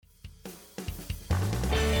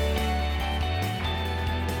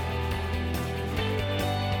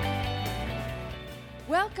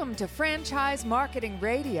Welcome to Franchise Marketing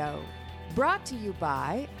Radio, brought to you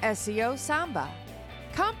by SEO Samba.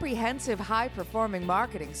 Comprehensive high-performing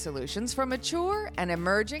marketing solutions for mature and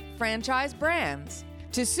emerging franchise brands.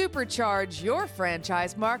 To supercharge your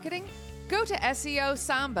franchise marketing, go to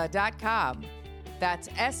SEOSamba.com. That's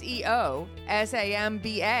SEOSAMBA.com.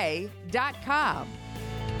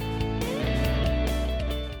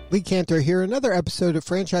 Lee Cantor here, another episode of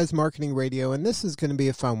Franchise Marketing Radio, and this is going to be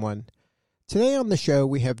a fun one. Today on the show,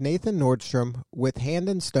 we have Nathan Nordstrom with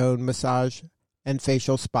Hand & Stone Massage and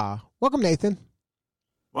Facial Spa. Welcome, Nathan.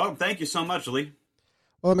 Well, thank you so much, Lee.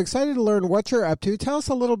 Well, I'm excited to learn what you're up to. Tell us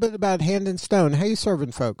a little bit about Hand & Stone. How are you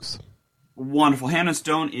serving folks? Wonderful. Hand &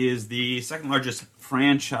 Stone is the second largest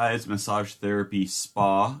franchise massage therapy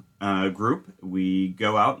spa group. We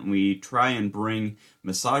go out and we try and bring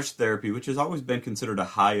massage therapy, which has always been considered a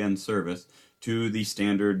high-end service, to the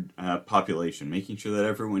standard population, making sure that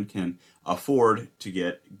everyone can afford to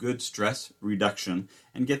get good stress reduction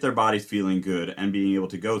and get their bodies feeling good and being able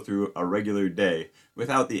to go through a regular day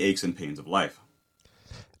without the aches and pains of life.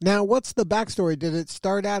 Now, what's the backstory? Did it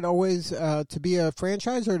start out always to be a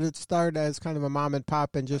franchise, or did it start as kind of a mom and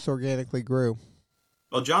pop and just organically grew?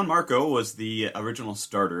 Well, John Marco was the original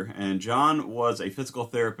starter, and John was a physical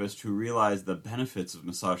therapist who realized the benefits of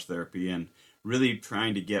massage therapy and really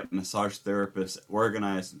trying to get massage therapists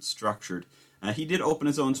organized and structured. He did open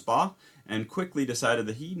his own spa and quickly decided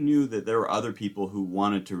that he knew that there were other people who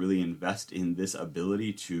wanted to really invest in this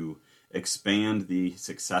ability to expand the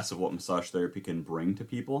success of what massage therapy can bring to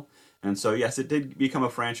people. And so, yes, it did become a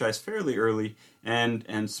franchise fairly early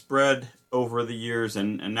and spread over the years,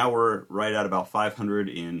 and now we're right at about 500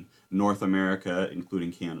 in North America,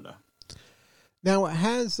 including Canada. Now,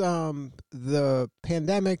 has the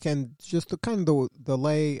pandemic and just the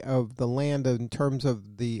lay of the land in terms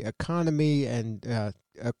of the economy and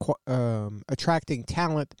attracting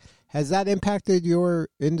talent, has that impacted your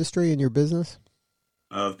industry and your business?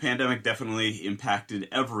 The pandemic definitely impacted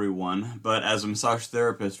everyone, but as a massage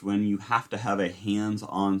therapist, when you have to have a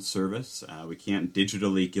hands-on service, we can't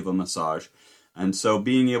digitally give a massage, and so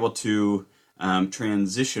being able to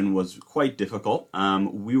transition was quite difficult.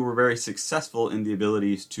 We were very successful in the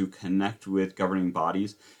abilities to connect with governing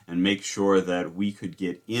bodies and make sure that we could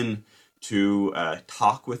get in to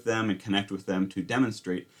talk with them and connect with them to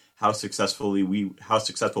demonstrate how successful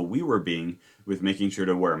we were being with making sure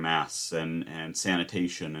to wear masks and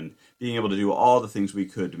sanitation and being able to do all the things we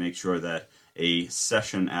could to make sure that a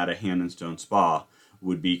session at a Hand & Stone spa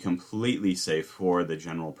would be completely safe for the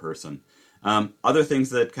general person. Other things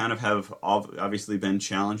that kind of have obviously been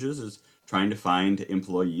challenges is trying to find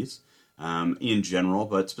employees in general,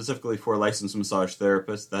 but specifically for licensed massage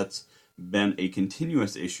therapists, that's been a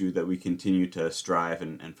continuous issue that we continue to strive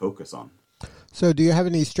and focus on. So do you have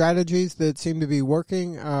any strategies that seem to be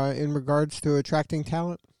working in regards to attracting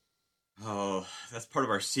talent? Oh, that's part of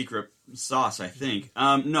our secret sauce, I think.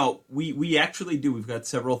 No, we actually do. We've got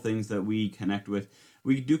several things that we connect with.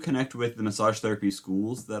 We do connect with the massage therapy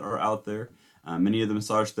schools that are out there. Many of the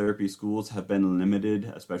massage therapy schools have been limited,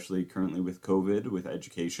 especially currently with COVID, with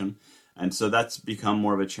education. And so that's become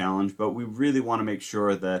more of a challenge. But we really want to make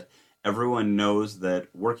sure that everyone knows that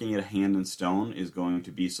working at Hand & Stone is going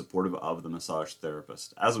to be supportive of the massage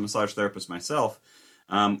therapist. As a massage therapist myself,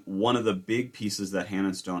 one of the big pieces that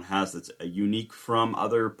Hand & Stone has that's unique from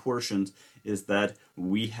other portions is that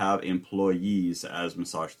we have employees as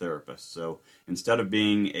massage therapists. So instead of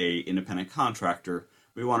being an independent contractor,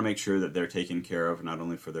 we want to make sure that they're taken care of not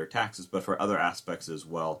only for their taxes, but for other aspects as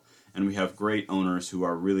well. And we have great owners who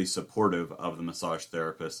are really supportive of the massage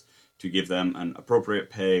therapists to give them an appropriate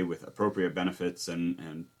pay with appropriate benefits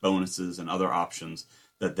and bonuses and other options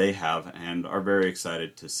that they have, and are very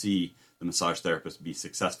excited to see the massage therapists be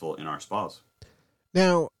successful in our spas.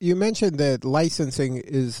 Now, you mentioned that licensing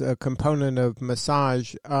is a component of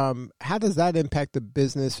massage. How does that impact the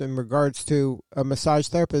business in regards to a massage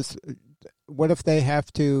therapist? What if they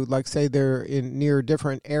have to, like, say they're in near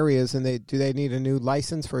different areas, and do they need a new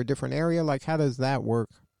license for a different area? Like, how does that work?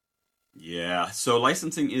 Yeah, so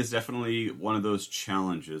licensing is definitely one of those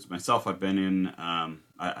challenges. Myself, I've been in,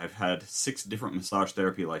 I've had 6 different massage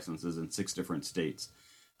therapy licenses in 6 different states.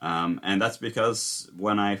 And that's because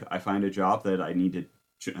when I find a job that I need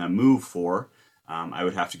to move for, I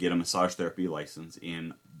would have to get a massage therapy license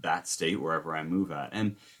in that state wherever I move at.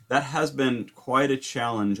 And that has been quite a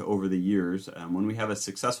challenge over the years. When we have a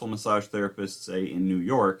successful massage therapist, say in New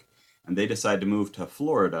York, and they decide to move to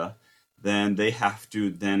Florida, then they have to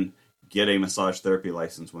then get a massage therapy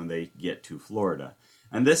license when they get to Florida.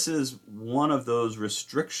 And this is one of those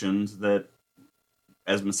restrictions that,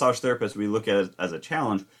 as massage therapists, we look at as a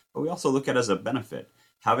challenge, but we also look at it as a benefit.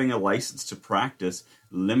 having a license to practice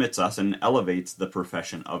limits us and elevates the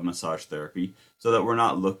profession of massage therapy so that we're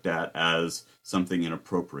not looked at as something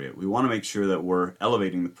inappropriate. We want to make sure that we're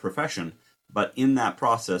elevating the profession, but in that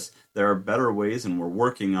process, there are better ways, and we're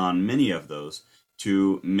working on many of those,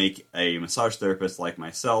 to make a massage therapist like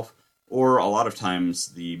myself, or a lot of times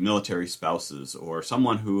the military spouses, or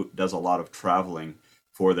someone who does a lot of traveling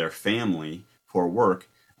for their family for work,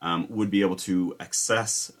 would be able to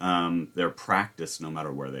access their practice no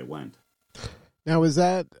matter where they went. Now, is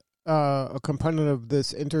that a component of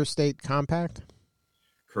this interstate compact?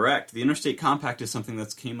 Correct. The interstate compact is something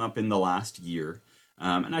that's came up in the last year.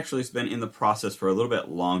 And actually, it's been in the process for a little bit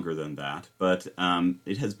longer than that. But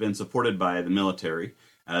it has been supported by the military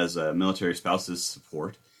as military spouses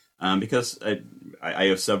support. Because I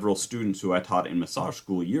have several students who I taught in massage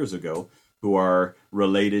school years ago who are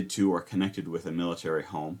related to or connected with a military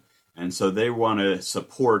home. And so they want to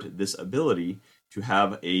support this ability to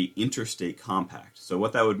have a interstate compact. So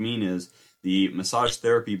what that would mean is the Massage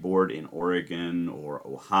Therapy Board in Oregon or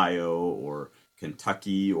Ohio or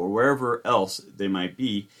Kentucky or wherever else they might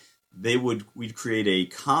be, we'd create a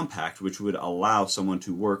compact which would allow someone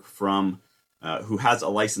to work from who has a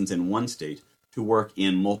license in one state to work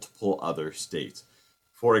in multiple other states.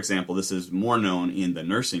 For example, this is more known in the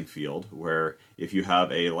nursing field, where if you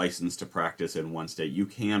have a license to practice in one state, you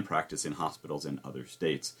can practice in hospitals in other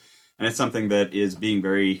states. And it's something that is being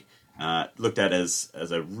very looked at as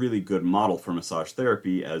a really good model for massage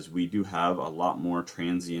therapy, as we do have a lot more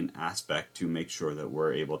transient aspect to make sure that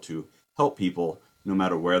we're able to help people no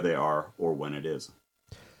matter where they are or when it is.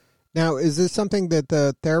 Now, is this something that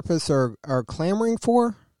the therapists are clamoring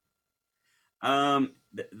for?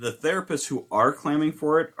 The therapists who are clamoring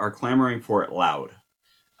for it loud.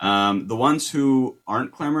 The ones who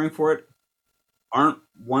aren't clamoring for it aren't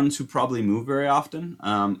ones who probably move very often,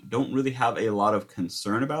 don't really have a lot of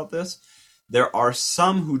concern about this. There are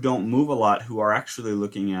some who don't move a lot who are actually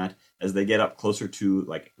looking at, as they get up closer to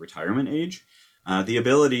like retirement age, the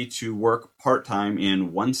ability to work part-time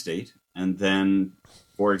in one state, and then,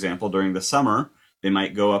 for example, during the summer, they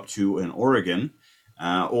might go up to an Oregon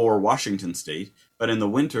or Washington State, but in the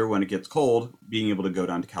winter, when it gets cold, being able to go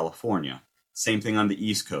down to California. Same thing on the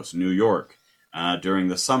East Coast. New York during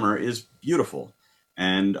the summer is beautiful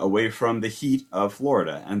and away from the heat of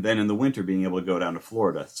Florida, and then in the winter being able to go down to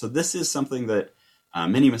Florida. So this is something that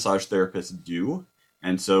many massage therapists do,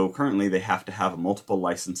 and so currently they have to have multiple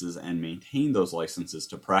licenses and maintain those licenses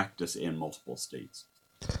to practice in multiple states.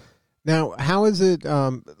 Now, how is it,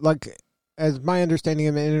 as my understanding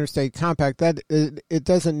of the interstate compact, that it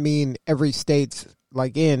doesn't mean every state's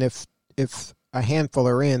like in, if a handful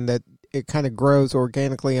are in, that it kind of grows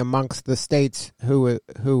organically amongst the states who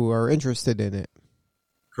are interested in it.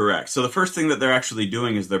 Correct. So the first thing that they're actually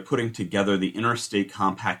doing is they're putting together the interstate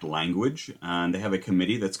compact language, and they have a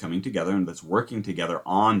committee that's coming together and that's working together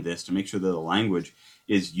on this to make sure that the language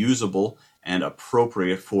is usable and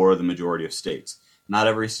appropriate for the majority of states. Not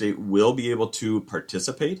every state will be able to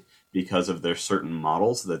participate because of their certain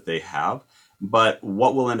models that they have, but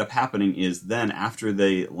what will end up happening is then after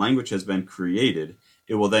the language has been created,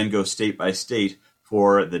 it will then go state by state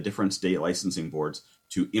for the different state licensing boards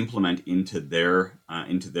to implement into their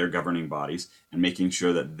governing bodies and making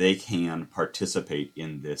sure that they can participate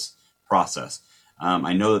in this process.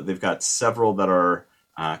 I know that they've got several that are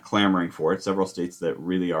clamoring for it, several states that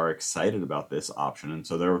really are excited about this option, and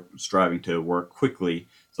so they're striving to work quickly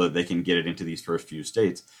so that they can get it into these first few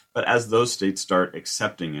states. But as those states start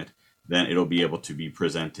accepting it, then it'll be able to be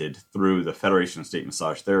presented through the Federation of State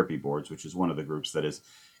Massage Therapy Boards, which is one of the groups that is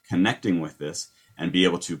connecting with this, and be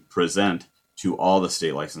able to present to all the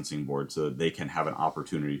state licensing boards so that they can have an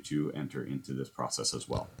opportunity to enter into this process as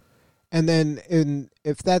well. And then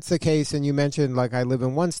if that's the case, and you mentioned like I live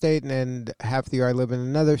in one state and half the year I live in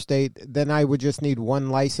another state, then I would just need one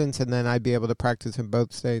license and then I'd be able to practice in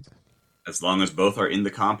both states. As long as both are in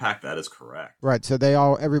the compact, that is correct. Right. So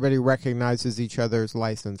everybody recognizes each other's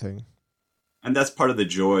licensing. And that's part of the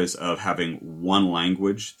joys of having one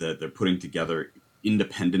language that they're putting together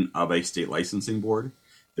independent of a state licensing board.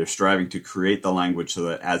 They're striving to create the language so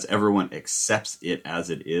that as everyone accepts it as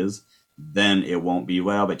it is, then it won't be,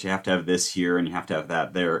 well, but you have to have this here and you have to have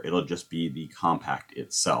that there. It'll just be the compact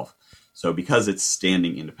itself. So because it's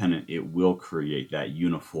standing independent, it will create that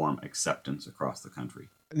uniform acceptance across the country.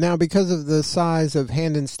 Now, because of the size of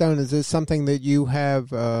Hand and Stone, is this something that you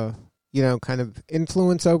have, kind of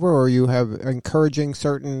influence over, or you have encouraging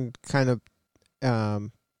certain kind of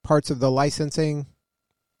parts of the licensing?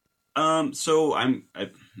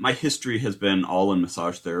 My history has been all in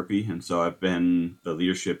massage therapy, and so I've been the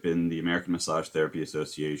leadership in the American Massage Therapy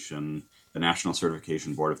Association, the National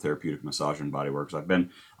Certification Board of Therapeutic Massage and Bodyworks. I've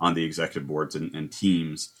been on the executive boards and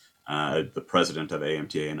teams, the president of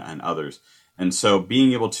AMTA and others. And so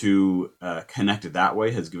being able to connect that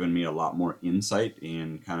way has given me a lot more insight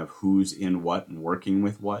in kind of who's in what and working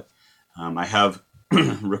with what. I have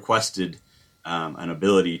requested an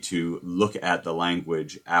ability to look at the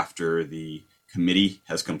language after the committee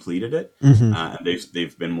has completed it. And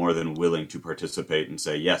they've been more than willing to participate and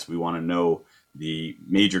say, yes, we want to know the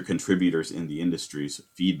major contributors in the industry's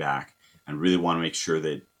feedback and really want to make sure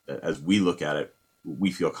that as we look at it,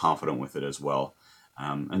 we feel confident with it as well.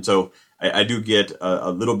 And so I do get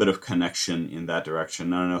a little bit of connection in that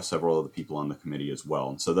direction. And I know several of the people on the committee as well.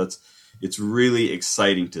 And so it's really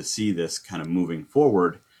exciting to see this kind of moving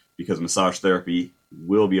forward, because massage therapy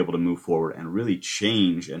will be able to move forward and really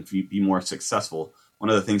change and be more successful. One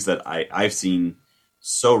of the things that I've seen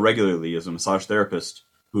so regularly as a massage therapist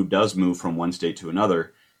who does move from one state to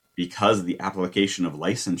another, because the application of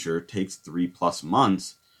licensure takes 3+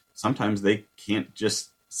 months, sometimes they can't just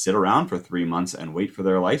sit around for 3 months and wait for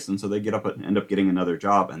their license. So they get up and end up getting another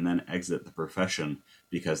job and then exit the profession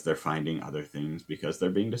because they're finding other things, because they're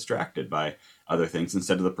being distracted by other things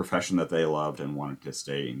instead of the profession that they loved and wanted to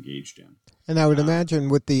stay engaged in. And I would imagine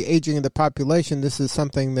with the aging of the population, this is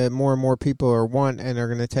something that more and more people want and are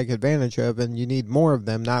going to take advantage of, and you need more of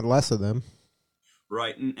them, not less of them.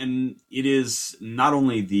 Right. And it is not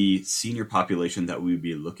only the senior population that we would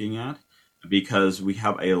be looking at, because we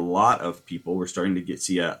have a lot of people, we're starting to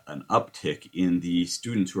see an uptick in the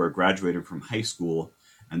students who are graduating from high school,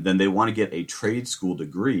 and then they want to get a trade school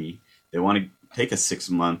degree. They want to take a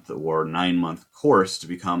 6-month or 9-month course to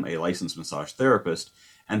become a licensed massage therapist,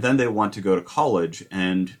 and then they want to go to college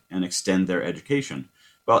and extend their education.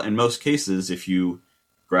 Well, in most cases, if you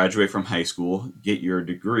graduate from high school, get your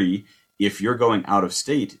degree, if you're going out of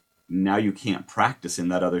state, now you can't practice in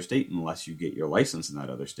that other state unless you get your license in that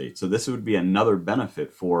other state. So this would be another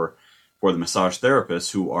benefit for the massage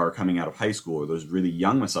therapists who are coming out of high school, or those really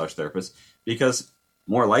young massage therapists, because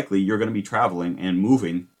more likely you're going to be traveling and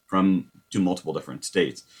moving to multiple different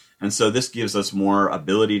states. And so this gives us more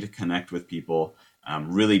ability to connect with people,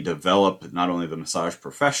 really develop not only the massage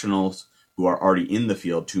professionals who are already in the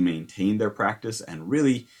field to maintain their practice, and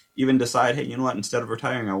really even decide, hey, you know what, instead of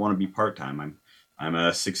retiring, I want to be part-time. I'm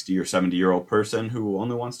a 60 or 70-year-old person who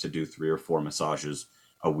only wants to do 3 or 4 massages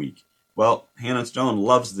a week. Well, Hand & Stone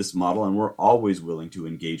loves this model, and we're always willing to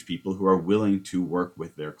engage people who are willing to work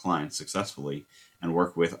with their clients successfully and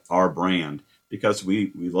work with our brand, because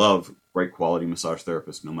we love great quality massage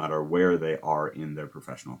therapists no matter where they are in their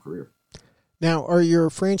professional career. Now, are your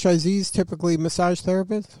franchisees typically massage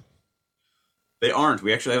therapists? They aren't.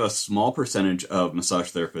 We actually have a small percentage of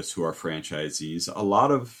massage therapists who are franchisees. A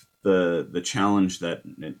lot of the challenge that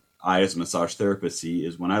I as a massage therapist see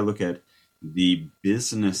is when I look at the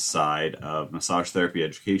business side of massage therapy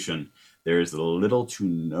education, there is little to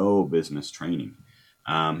no business training.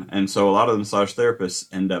 And so a lot of the massage therapists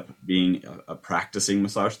end up being a practicing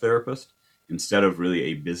massage therapist instead of really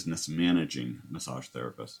a business managing massage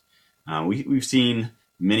therapist. We've seen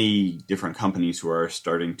many different companies who are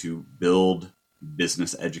starting to build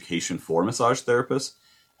business education for massage therapists.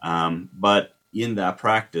 But in that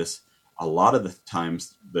practice, a lot of the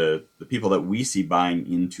times, the people that we see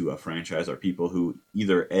buying into a franchise are people who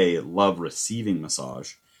either A, love receiving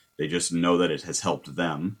massage, they just know that it has helped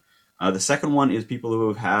them. The second one is people who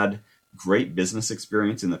have had great business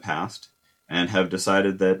experience in the past and have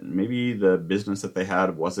decided that maybe the business that they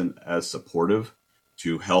had wasn't as supportive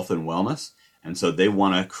to health and wellness. And so they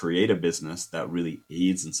want to create a business that really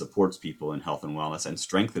aids and supports people in health and wellness and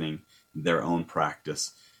strengthening their own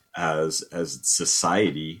practice as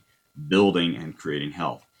society building and creating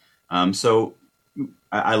health. So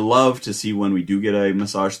I love to see when we do get a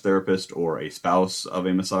massage therapist or a spouse of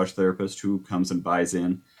a massage therapist who comes and buys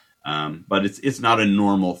in. But it's not a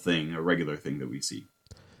normal thing, a regular thing that we see.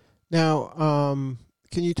 Now,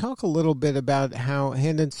 can you talk a little bit about how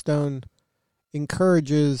Hand & Stone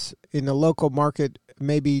encourages in the local market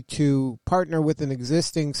maybe to partner with an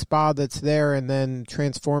existing spa that's there and then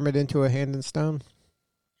transform it into a Hand & Stone?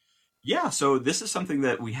 Yeah, so this is something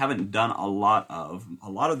that we haven't done a lot of. A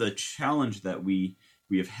lot of the challenge that we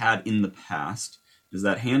have had in the past is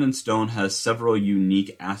that Hand & Stone has several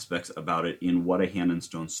unique aspects about it in what a Hand &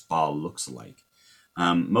 Stone spa looks like.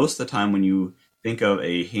 Most of the time when you think of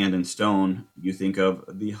a Hand & Stone, you think of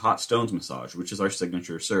the Hot Stones massage, which is our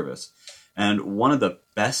signature service. And one of the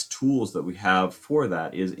best tools that we have for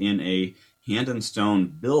that is in a Hand &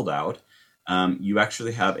 Stone build-out, you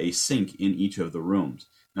actually have a sink in each of the rooms.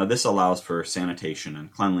 Now, this allows for sanitation and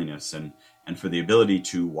cleanliness and for the ability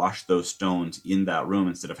to wash those stones in that room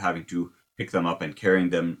instead of having to pick them up and carrying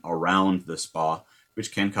them around the spa,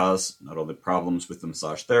 which can cause not only problems with the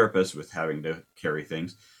massage therapist with having to carry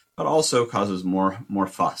things, but also causes more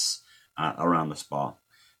fuss around the spa.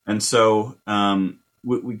 And so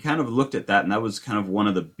we kind of looked at that, and that was kind of one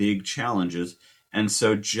of the big challenges. And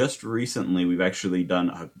so just recently, we've actually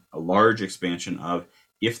done a large expansion of,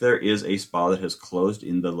 if there is a spa that has closed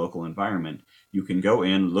in the local environment, you can go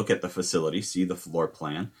in, look at the facility, see the floor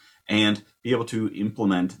plan, and be able to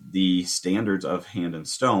implement the standards of Hand and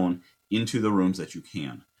Stone into the rooms that you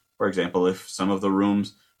can. For example, if some of the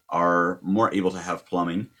rooms are more able to have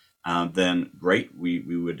plumbing, then great, we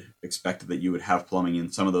would expect that you would have plumbing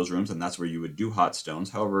in some of those rooms, and that's where you would do hot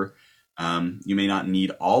stones. However, you may not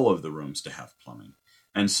need all of the rooms to have plumbing.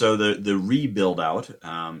 And so the rebuild out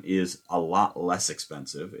is a lot less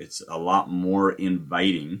expensive. It's a lot more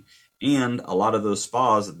inviting. And a lot of those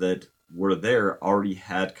spas that were there already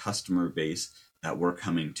had customer base that were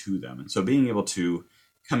coming to them. And so being able to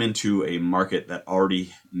come into a market that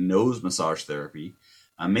already knows massage therapy,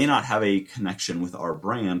 may not have a connection with our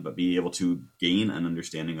brand, but be able to gain an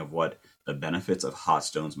understanding of what the benefits of Hot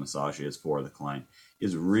Stones massage is for the client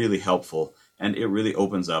is really helpful. And it really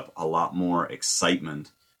opens up a lot more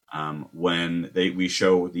excitement when we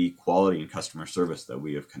show the quality and customer service that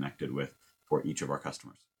we have connected with for each of our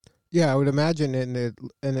customers. Yeah, I would imagine, and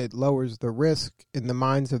it lowers the risk in the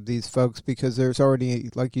minds of these folks because there's already,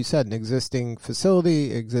 like you said, an existing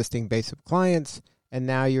facility, existing base of clients, and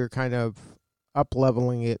now you're kind of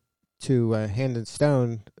up-leveling it to Hand and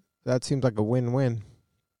Stone. That seems like a win-win.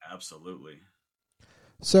 Absolutely.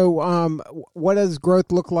 So what does growth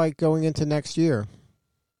look like going into next year?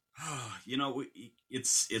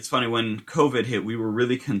 It's funny, when COVID hit, we were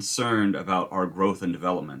really concerned about our growth and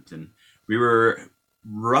development, and we were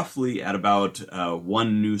roughly at about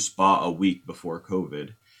one new spa a week before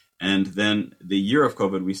COVID. And then the year of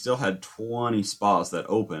COVID, we still had 20 spas that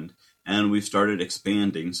opened, and we've started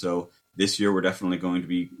expanding. So this year, we're definitely going to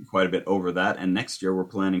be quite a bit over that. And next year, we're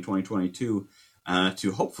planning 2022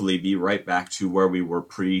 to hopefully be right back to where we were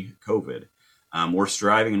pre-COVID. We're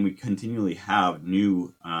striving, and we continually have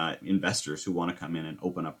new investors who want to come in and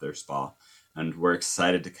open up their spa. And we're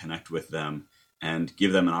excited to connect with them and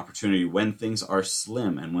give them an opportunity when things are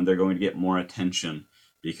slim and when they're going to get more attention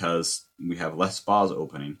because we have less spas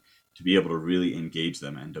opening, to be able to really engage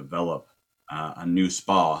them and develop a new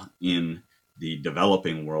spa in the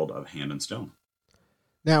developing world of Hand and Stone.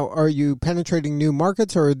 Now, are you penetrating new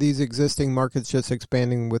markets, or are these existing markets just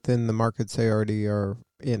expanding within the markets they already are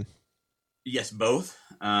in? Yes, both.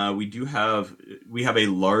 We have a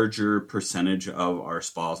larger percentage of our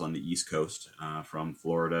spas on the East Coast, from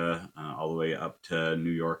Florida all the way up to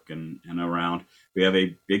New York and around. We have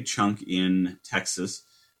a big chunk in Texas,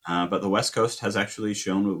 but the West Coast has actually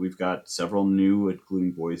shown that we've got several new,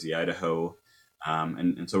 including Boise, Idaho.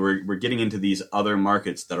 And so we're getting into these other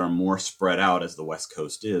markets that are more spread out as the West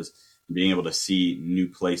Coast is, and being able to see new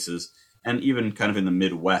places. And even kind of in the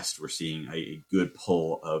Midwest, we're seeing a good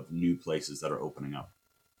pull of new places that are opening up.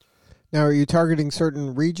 Now, are you targeting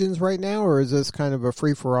certain regions right now, or is this kind of a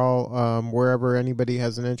free-for-all, wherever anybody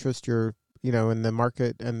has an interest, you're, in the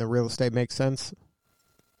market and the real estate makes sense?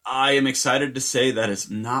 I am excited to say that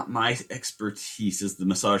it's not my expertise as the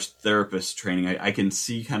massage therapist training. I can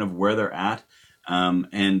see kind of where they're at.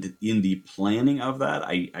 And in the planning of that,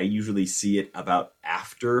 I usually see it about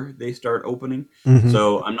after they start opening. Mm-hmm.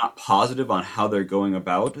 So I'm not positive on how they're going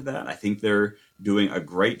about that. I think they're doing a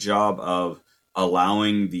great job of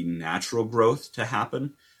allowing the natural growth to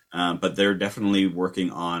happen. But they're definitely working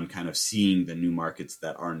on kind of seeing the new markets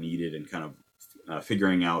that are needed and kind of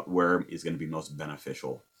figuring out where is going to be most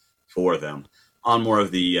beneficial for them on more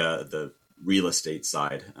of the real estate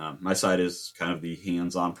side. My side is kind of the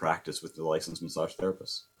hands-on practice with the licensed massage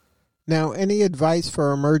therapists. Now, any advice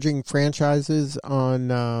for emerging franchises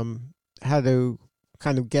on how to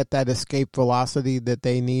kind of get that escape velocity that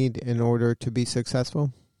they need in order to be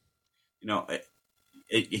successful?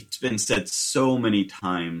 It's been said so many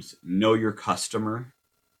times, know your customer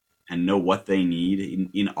and know what they need.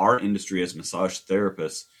 In our industry as massage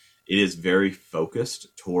therapists, it is very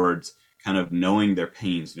focused towards kind of knowing their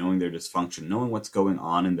pains, knowing their dysfunction, knowing what's going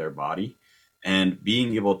on in their body, and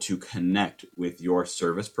being able to connect with your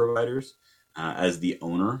service providers as the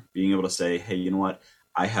owner, being able to say, hey, you know what?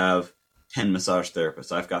 I have 10 massage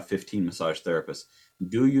therapists. I've got 15 massage therapists.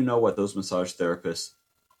 Do you know what those massage therapists'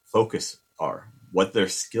 focus are, what their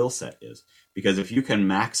skill set is? Because if you can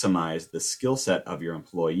maximize the skill set of your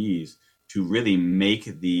employees to really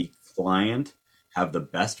make the client have the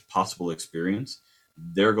best possible experience,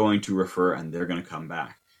 they're going to refer and they're going to come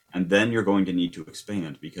back. And then you're going to need to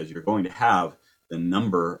expand because you're going to have the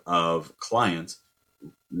number of clients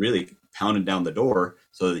really pounding down the door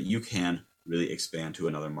so that you can really expand to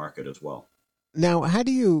another market as well. Now, how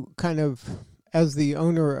do you kind of, as the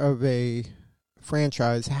owner of a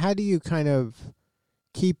franchise, how do you kind of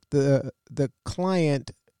keep the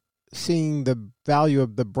client seeing the value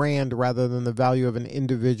of the brand rather than the value of an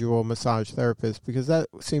individual massage therapist? Because that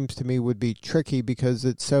seems to me would be tricky because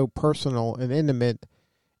it's so personal and intimate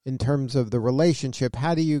in terms of the relationship.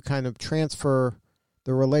 How do you kind of transfer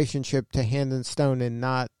the relationship to Hand and Stone and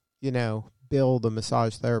not, bill the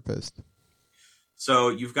massage therapist? So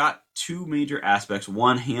you've got two major aspects.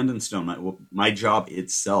 One, Hand and Stone. My job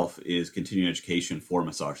itself is continuing education for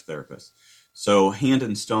massage therapists. So Hand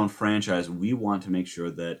and Stone franchise, we want to make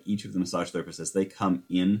sure that each of the massage therapists, as they come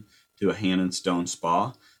in to a Hand and Stone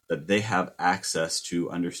spa, that they have access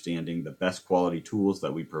to understanding the best quality tools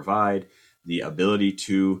that we provide, the ability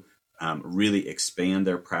to really expand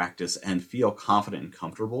their practice and feel confident and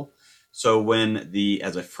comfortable. So when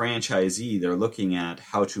as a franchisee, they're looking at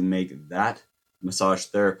how to make that massage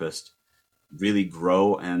therapist really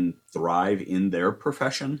grow and thrive in their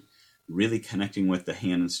profession, really connecting with the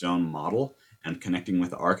Hand and Stone model and connecting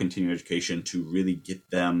with our continuing education to really get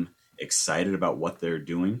them excited about what they're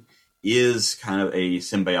doing is kind of a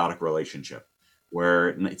symbiotic relationship where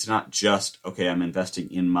it's not just, okay, I'm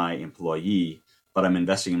investing in my employee, but I'm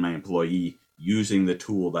investing in my employee using the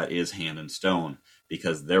tool that is Hand and Stone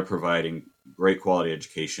because they're providing great quality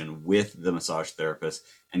education with the massage therapist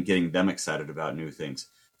and getting them excited about new things.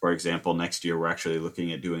 For example, next year, we're actually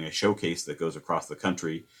looking at doing a showcase that goes across the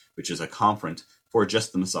country, which is a conference for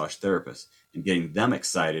just the massage therapists and getting them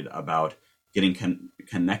excited about getting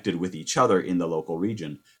connected with each other in the local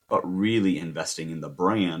region, but really investing in the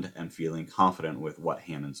brand and feeling confident with what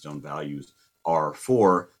Hand and Stone values are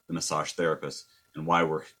for the massage therapists and why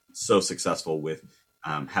we're so successful with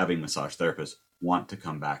having massage therapists want to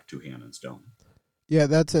come back to Hand and Stone. Yeah,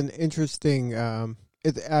 that's an interesting,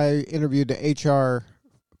 I interviewed an HR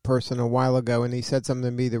person a while ago, and he said something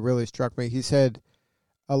to me that really struck me. He said,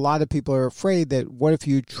 a lot of people are afraid that what if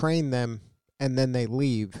you train them and then they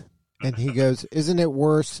leave? And he goes, isn't it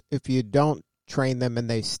worse if you don't train them and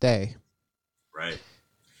they stay? Right.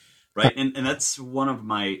 And that's one of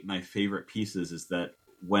my favorite pieces is that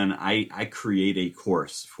when I create a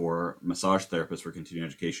course for massage therapists for continuing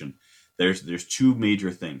education, there's two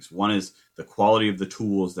major things. One is the quality of the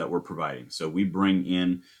tools that we're providing. So we bring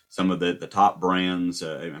in some of the top brands.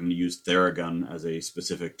 I'm going to use Theragun as a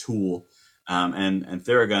specific tool. And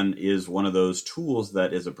Theragun is one of those tools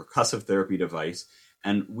that is a percussive therapy device.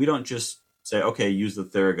 And we don't just say, okay, use the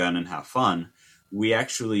Theragun and have fun. We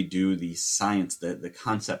actually do the science, the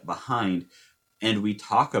concept behind, and we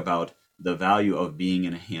talk about the value of being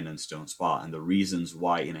in a Hand and Stone spa and the reasons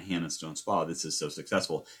why in a Hand and Stone spa this is so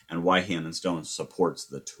successful and why Hand and Stone supports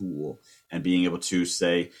the tool and being able to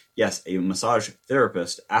say, yes, a massage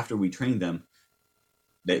therapist, after we train them,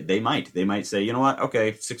 they might say, you know what,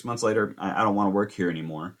 okay, 6 months later, I don't want to work here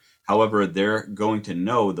anymore. However, they're going to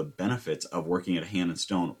know the benefits of working at a Hand and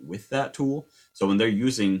Stone with that tool. So when they're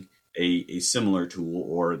using a similar tool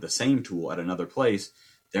or the same tool at another place,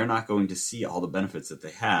 they're not going to see all the benefits that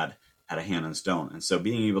they had at a Hand and Stone. And so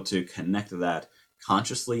being able to connect that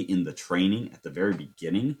consciously in the training at the very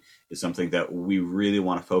beginning is something that we really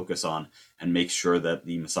want to focus on and make sure that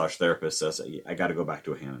the massage therapist says, I got to go back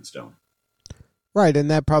to a Hand and Stone. Right,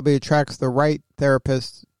 and that probably attracts the right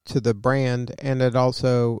therapist to the brand, and it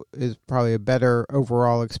also is probably a better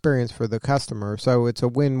overall experience for the customer. So it's a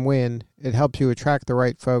win-win. It helps you attract the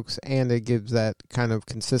right folks, and it gives that kind of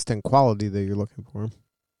consistent quality that you're looking for.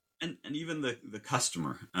 And even the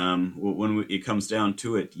customer, when it comes down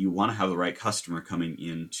to it, you want to have the right customer coming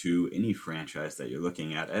into any franchise that you're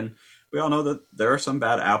looking at. And we all know that there are some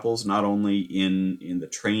bad apples, not only in the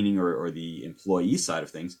training or the employee side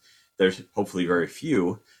of things. There's hopefully very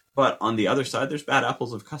few, but on the other side, there's bad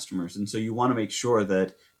apples of customers. And so you want to make sure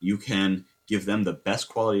that you can give them the best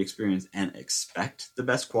quality experience and expect the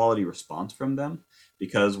best quality response from them.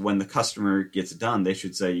 Because when the customer gets done, they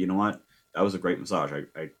should say, you know what, that was a great massage.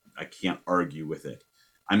 I can't argue with it.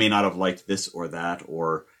 I may not have liked this or that,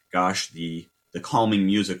 or gosh, the calming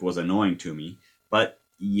music was annoying to me, but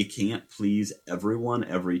you can't please everyone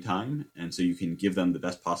every time. And so you can give them the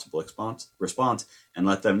best possible response and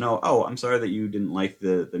let them know, oh, I'm sorry that you didn't like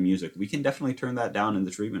the music. We can definitely turn that down in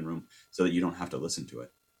the treatment room so that you don't have to listen to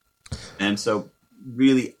it. And so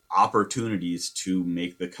really opportunities to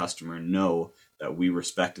make the customer know that we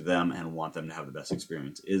respect them and want them to have the best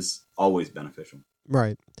experience is always beneficial.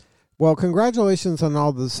 Right. Well, congratulations on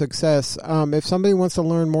all the success. If somebody wants to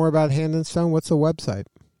learn more about Hand and Stone, what's the website?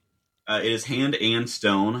 It is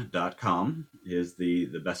handandstone.com. is the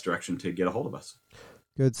best direction to get a hold of us.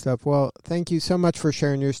 Good stuff. Well, thank you so much for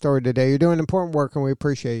sharing your story today. You're doing important work, and we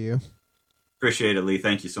appreciate you. Appreciate it, Lee.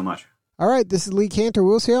 Thank you so much. All right, this is Lee Cantor.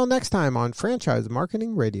 We'll see you all next time on Franchise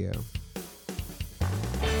Marketing Radio.